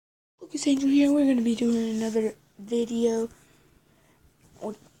Focus Angel here. We're going to be doing another video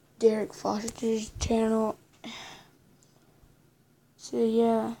on Derek Foster's channel. So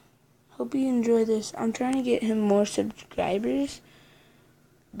yeah, hope you enjoy this. I'm trying to get him more subscribers,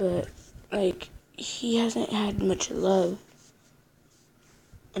 but like he hasn't had much love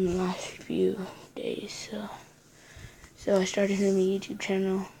in the last few days. So I started him a YouTube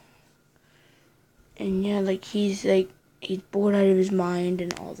channel, and yeah, like he's bored out of his mind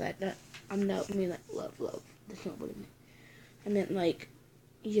and all that. I mean like love. That's not what I meant. I meant like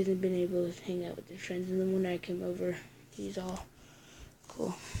he hasn't been able to hang out with his friends, and then when I came over, he's all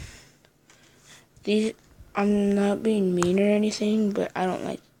cool. I'm not being mean or anything, but I don't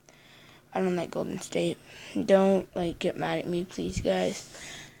like Golden State. Don't get mad at me, please, guys.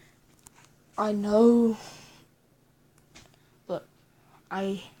 I know, but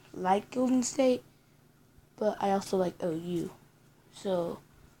I like Golden State, but I also like OU. So,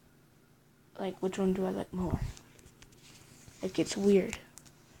 which one do I like more? It's weird.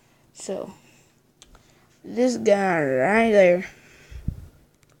 So, this guy right there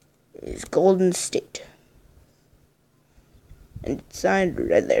is Golden State. And it's signed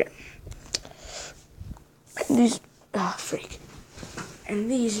right there. And these, freak.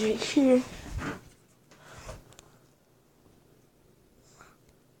 And these right here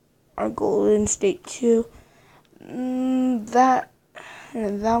are Golden State too. That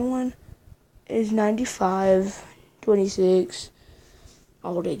one is 95, 26,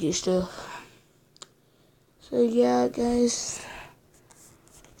 all that good stuff. So yeah, guys.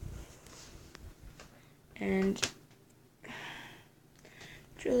 And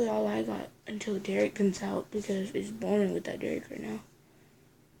that's really all I got until Derek comes out, because it's boring without Derek right now.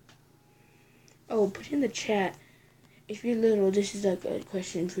 Oh, put in the chat, if you're little, this is a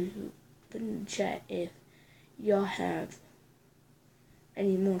question for you. Put in the chat if y'all have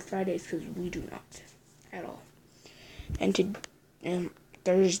any more Fridays, because we do not at all. And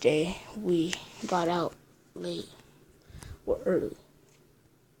Thursday we got out late or early.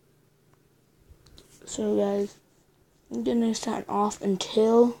 So guys, I'm gonna sign off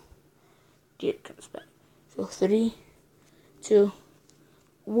until Derek comes back. So 3, 2,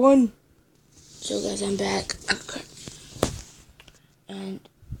 1. So guys, I'm back. Okay. And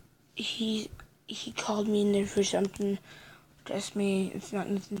he called me in there for something. Trust me, it's not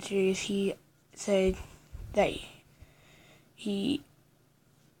nothing serious. He said that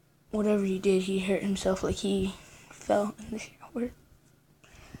whatever he did, he hurt himself. He fell in the shower.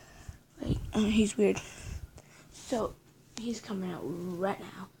 He's weird. So he's coming out right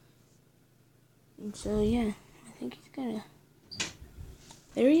now. And so yeah, I think he's gonna.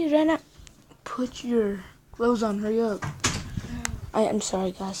 There he is right now. Put your clothes on. Hurry up. I am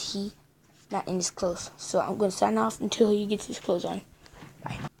sorry, guys. He not in his clothes. So I'm gonna sign off until he gets his clothes on.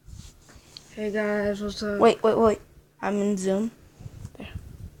 Bye. Hey guys, what's up? Wait. I'm in Zoom. There.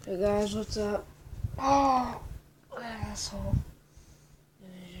 Hey guys, what's up? Oh, asshole. It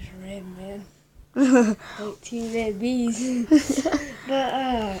was just red, man. 18 red bees. But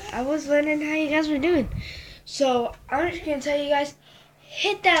I was wondering how you guys were doing. So I'm just gonna tell you guys,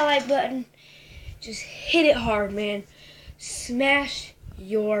 hit that like button. Just hit it hard, man. Smash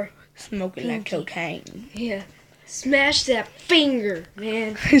your Smoking that cocaine. Yeah. Smash that finger,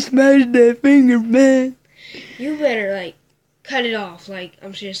 man. Smash that finger, man. You better cut it off.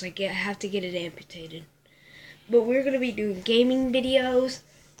 I'm serious. Have to get it amputated. But we're gonna be doing gaming videos.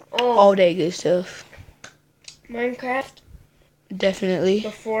 All day good stuff. Minecraft. Definitely. The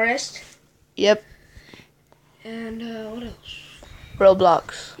Forest. Yep. And what else?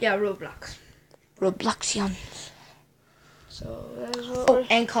 Roblox. Yeah, Roblox. Robloxians. So that's what.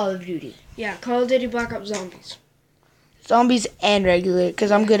 And Call of Duty. Yeah, Call of Duty Black Ops Zombies. Zombies and regular,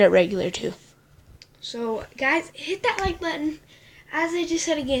 because I'm good at regular too. So guys, hit that like button. As I just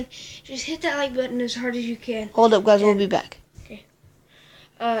said again, just hit that like button as hard as you can. Hold up, guys. We'll be back. Okay.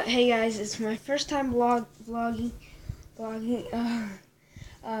 Hey guys, it's my first time vlogging. But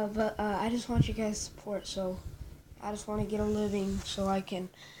I just want you guys' support. So I just want to get a living so I can,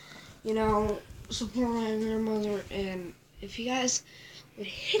 support my grandmother. And if you guys would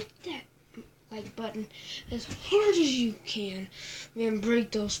hit that like button as hard as you can, man,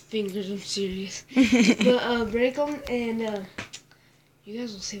 break those fingers. I'm serious. But break them, and you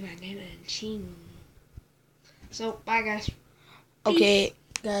guys will see my name and ching. So bye, guys. Okay,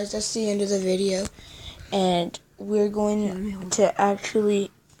 guys, that's the end of the video, and we're gonna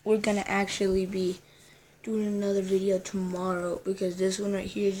actually be doing another video tomorrow, because this one right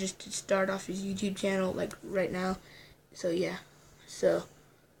here is just to start off his YouTube channel right now. So yeah, so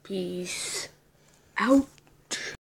peace out.